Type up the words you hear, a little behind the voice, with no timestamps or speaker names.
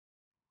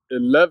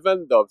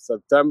11th of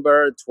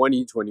September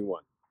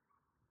 2021.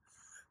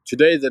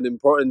 Today is an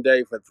important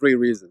day for three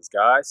reasons,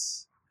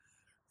 guys.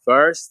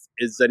 First,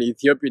 it's an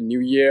Ethiopian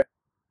New Year.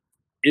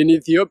 In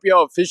Ethiopia,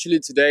 officially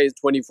today is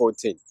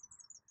 2014.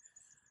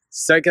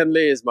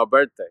 Secondly, is my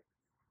birthday.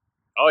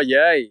 Oh,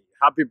 yay!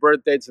 Happy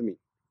birthday to me.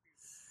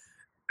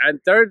 And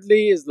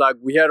thirdly, is like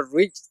we have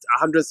reached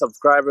 100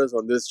 subscribers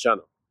on this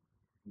channel.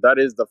 That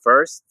is the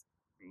first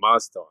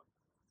milestone.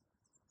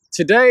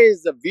 Today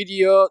is a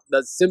video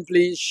that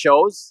simply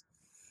shows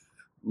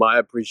my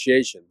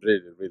appreciation,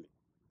 really.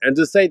 And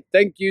to say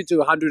thank you to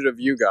 100 of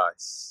you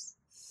guys.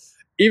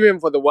 Even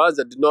for the ones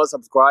that did not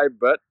subscribe,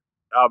 but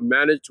I've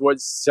managed to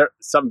watch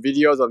some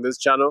videos on this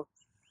channel.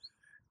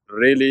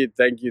 Really,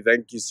 thank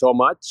you so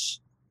much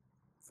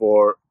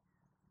for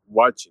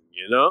watching,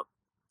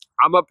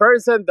 I'm a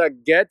person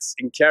that gets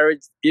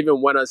encouraged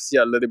even when I see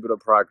a little bit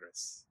of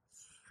progress.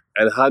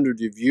 And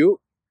 100 of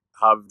you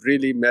have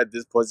really made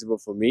this possible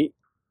for me,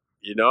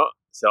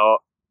 So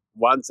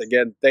once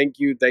again, thank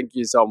you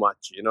so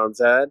much, you know what I'm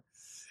saying?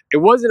 It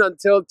wasn't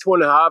until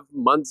 2.5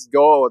 months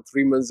ago or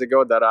 3 months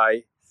ago that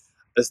I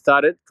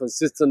started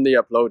consistently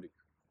uploading,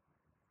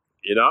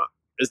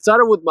 It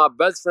started with my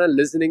best friend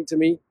listening to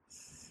me,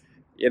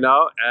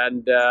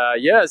 and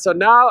yeah, so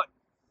now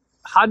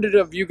 100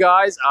 of you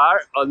guys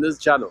are on this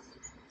channel.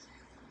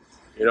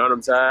 You know what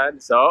I'm saying?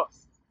 So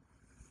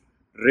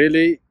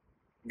really,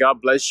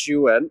 God bless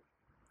you and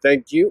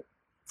thank you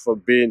for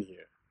being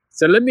here.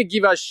 So let me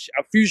give a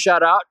few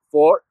shout out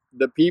for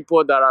the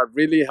people that have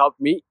really helped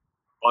me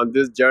on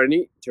this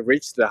journey to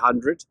reach the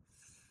 100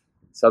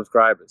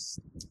 subscribers.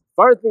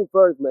 First thing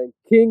first, man,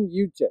 King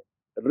Uche.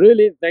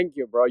 Really, thank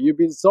you, bro. You've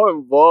been so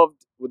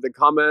involved with the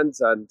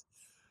comments and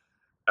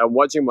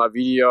watching my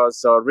videos.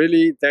 So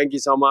really, thank you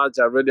so much.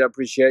 I really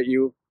appreciate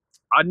you.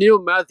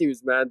 Anil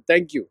Matthews, man,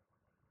 thank you.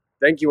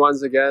 Thank you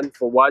once again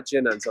for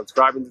watching and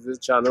subscribing to this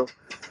channel.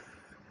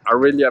 I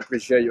really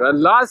appreciate you. And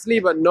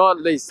lastly but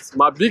not least,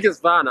 my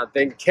biggest fan, I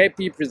think,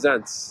 KP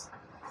Presents.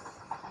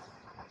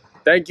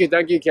 Thank you,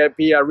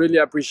 KP. I really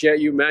appreciate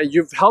you, man.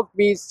 You've helped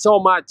me so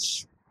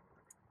much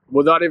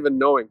without even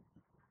knowing.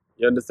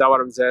 You understand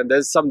what I'm saying?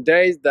 There's some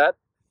days that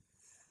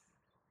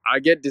I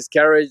get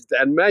discouraged,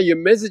 and man, your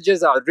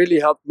messages have really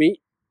helped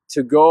me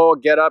to go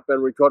get up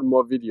and record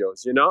more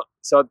videos,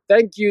 So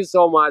thank you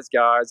so much,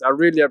 guys. I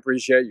really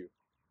appreciate you.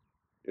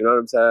 You know what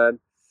I'm saying?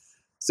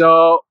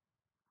 So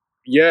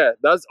yeah,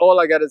 that's all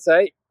I gotta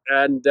say.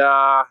 And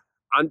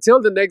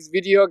until the next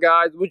video,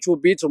 guys, which will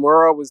be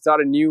tomorrow, we'll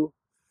start a new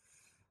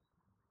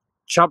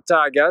chapter,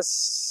 I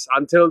guess.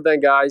 Until then,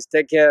 guys,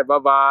 take care.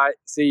 Bye-bye.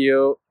 See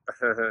you.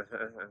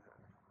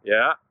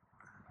 Yeah.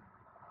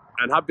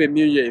 And Happy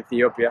New Year,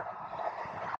 Ethiopia.